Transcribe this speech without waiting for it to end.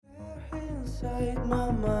inside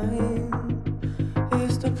my mind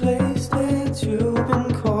is the place that you've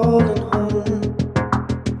been calling home.